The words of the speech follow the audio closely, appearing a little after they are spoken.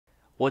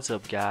What's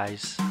up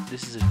guys,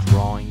 this is a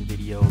drawing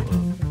video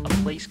of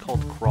a place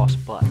called Cross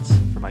Butts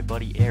for my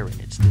buddy Aaron.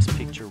 It's this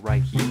picture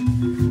right here.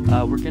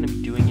 We're going to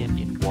be doing it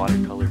in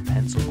watercolor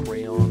pencil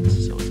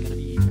crayons, so it's going to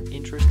be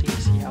interesting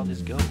to see how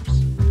this goes.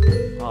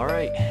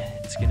 Alright,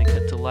 it's going to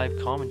cut to live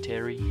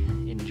commentary.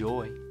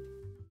 Enjoy.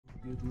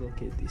 Good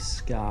look at the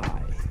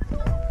sky.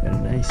 Got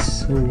a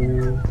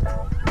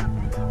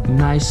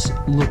nice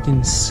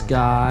looking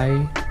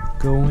sky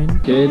going.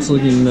 Okay, it's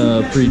looking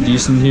pretty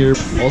decent here.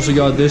 Also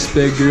got this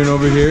big goon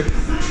over here.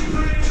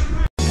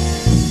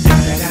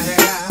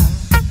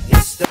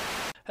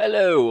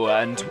 Hello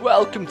and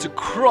welcome to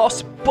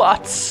Cross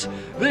Butts.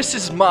 This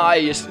is my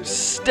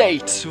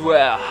estate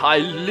where I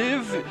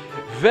live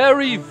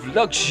very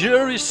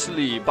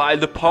luxuriously by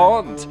the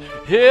pond.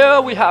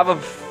 Here we have a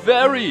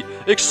very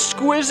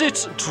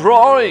exquisite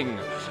drawing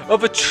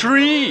of a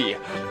tree.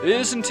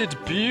 Isn't it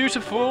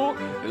beautiful?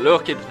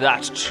 Look at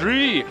that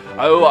tree.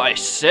 Oh, I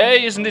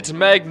say, isn't it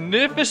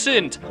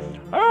magnificent?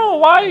 Oh,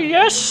 why,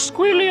 yes,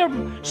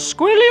 Squilliam.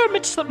 Squilliam,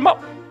 it's the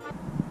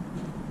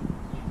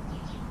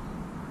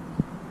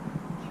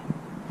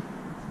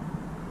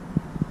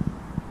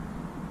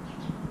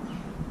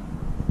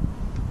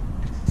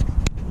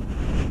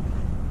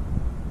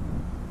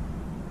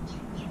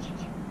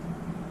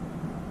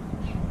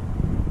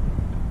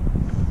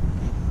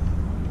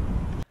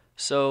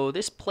So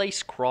this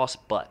place Cross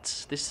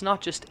Butts, this is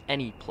not just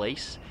any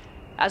place.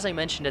 As I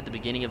mentioned at the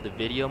beginning of the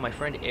video, my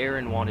friend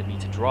Aaron wanted me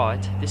to draw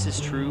it. This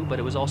is true, but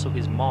it was also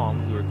his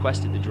mom who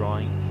requested the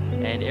drawing,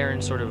 and Aaron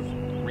sort of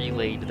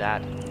relayed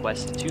that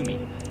request to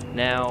me.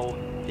 Now,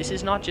 this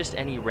is not just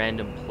any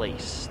random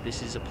place.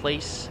 This is a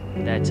place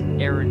that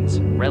Aaron's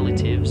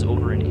relatives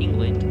over in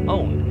England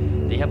own.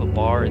 They have a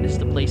bar, and this is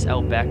the place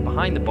out back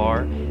behind the bar,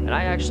 and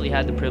I actually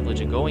had the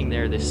privilege of going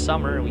there this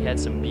summer, and we had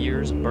some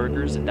beers and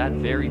burgers at that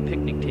very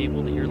picnic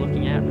table that you're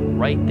looking at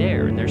right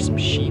there, and there's some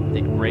sheep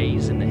that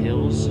graze in the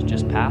hills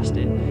just past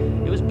it.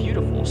 It was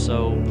beautiful.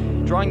 So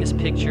drawing this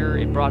picture,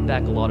 it brought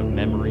back a lot of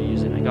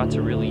memories, and I got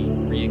to really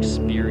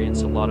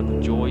re-experience a lot of the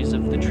joys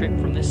of the trip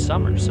from this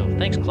summer. So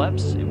thanks,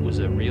 Kleps. It was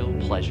a real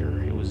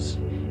pleasure. It was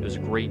a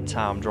great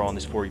time drawing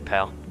this for you,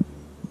 pal.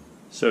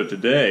 So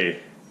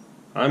today,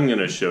 I'm going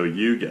to show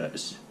you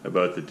guys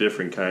about the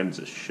different kinds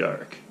of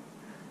shark.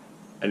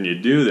 And you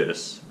do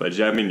this by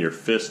jamming your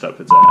fist up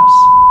its ass.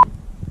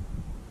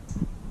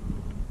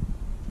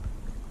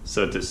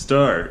 So to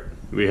start,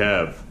 we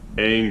have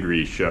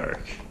Angry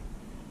Shark.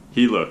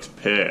 He looks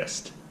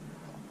pissed.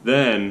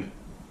 Then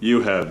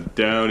you have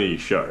Downy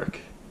Shark.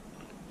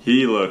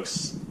 He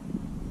looks...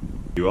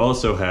 You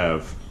also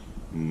have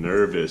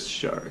Nervous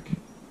Shark.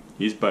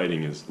 He's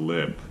biting his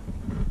lip.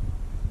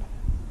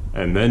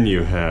 And then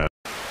you have...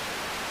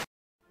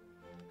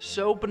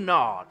 So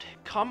Bernard,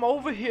 come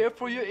over here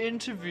for your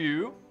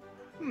interview.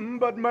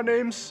 But my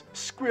name's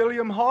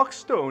Squilliam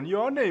Hawkstone.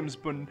 Your name's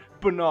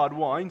Bernard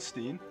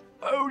Weinstein.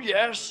 Oh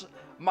yes,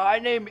 my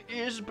name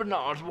is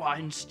Bernard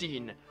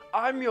Weinstein.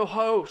 I'm your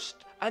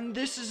host, and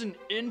this is an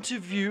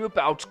interview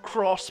about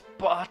Cross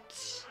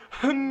Butts.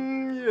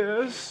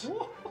 Yes.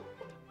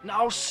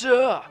 Now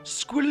sir,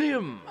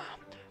 Squilliam,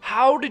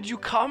 how did you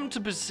come to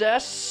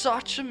possess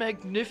such a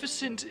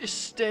magnificent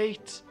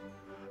estate?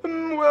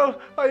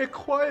 Well, I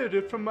acquired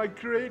it from my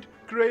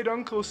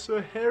great-uncle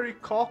Sir Harry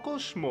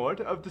Cockleshmort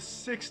of the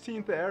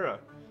 16th era.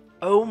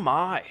 Oh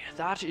my,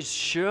 that is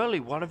surely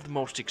one of the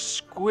most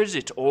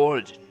exquisite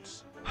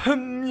origins.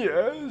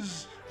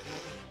 Yes.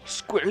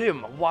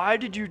 Squilliam, why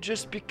did you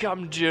just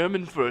become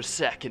German for a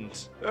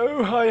second?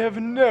 Oh, I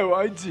have no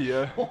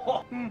idea.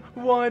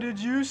 Why did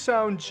you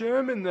sound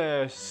German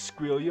there,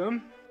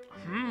 Squilliam?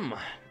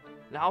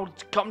 Now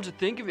come to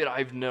think of it, I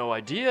have no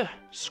idea,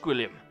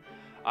 Squilliam.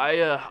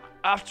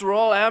 After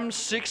all, am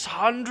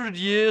 600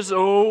 years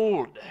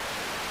old.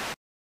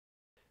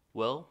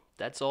 Well,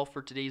 that's all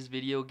for today's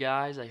video,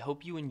 guys. I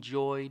hope you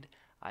enjoyed.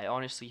 I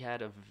honestly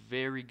had a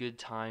very good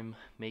time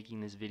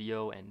making this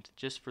video, and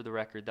just for the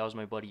record, that was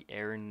my buddy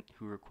Aaron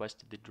who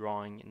requested the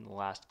drawing in the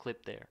last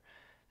clip there.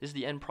 This is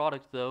the end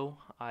product, though.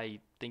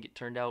 I think it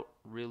turned out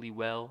really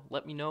well.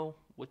 Let me know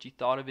what you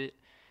thought of it.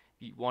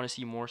 If you want to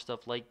see more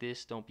stuff like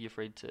this, don't be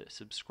afraid to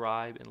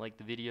subscribe and like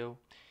the video.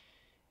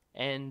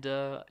 And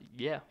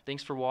yeah,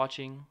 thanks for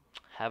watching.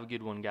 Have a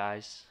good one,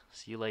 guys.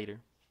 See you later.